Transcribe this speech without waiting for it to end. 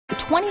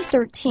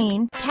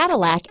2013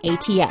 Cadillac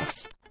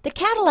ATS. The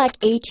Cadillac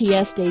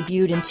ATS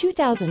debuted in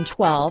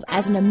 2012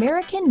 as an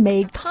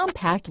American-made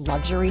compact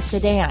luxury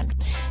sedan.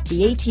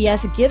 The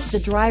ATS gives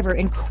the driver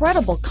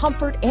incredible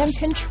comfort and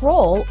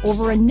control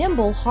over a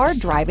nimble,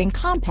 hard-driving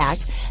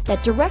compact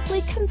that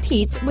directly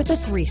competes with the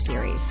 3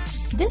 Series.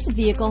 This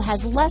vehicle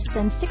has less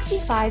than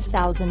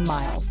 65,000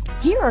 miles.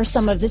 Here are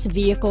some of this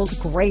vehicle's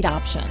great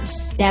options: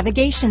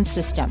 navigation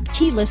system,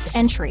 keyless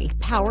entry,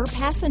 power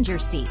passenger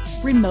seat,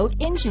 remote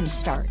engine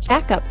start,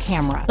 backup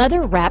camera,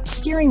 leather-wrapped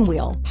steering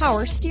wheel,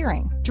 power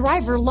steering,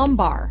 driver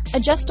lumbar,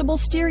 adjustable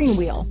steering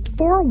wheel,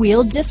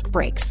 4-wheel disc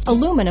brakes,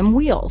 aluminum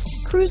wheels,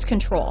 cruise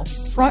control,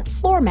 front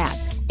floor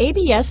mats,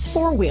 ABS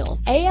 4-wheel,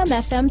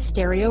 AM/FM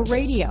stereo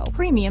radio,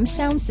 premium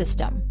sound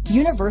system,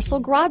 universal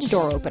garage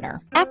door opener,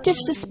 active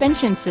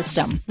suspension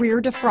system, rear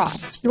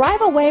defrost.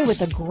 Drive away with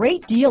a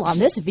great deal on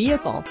this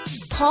vehicle.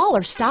 Call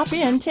or stop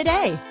in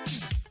today.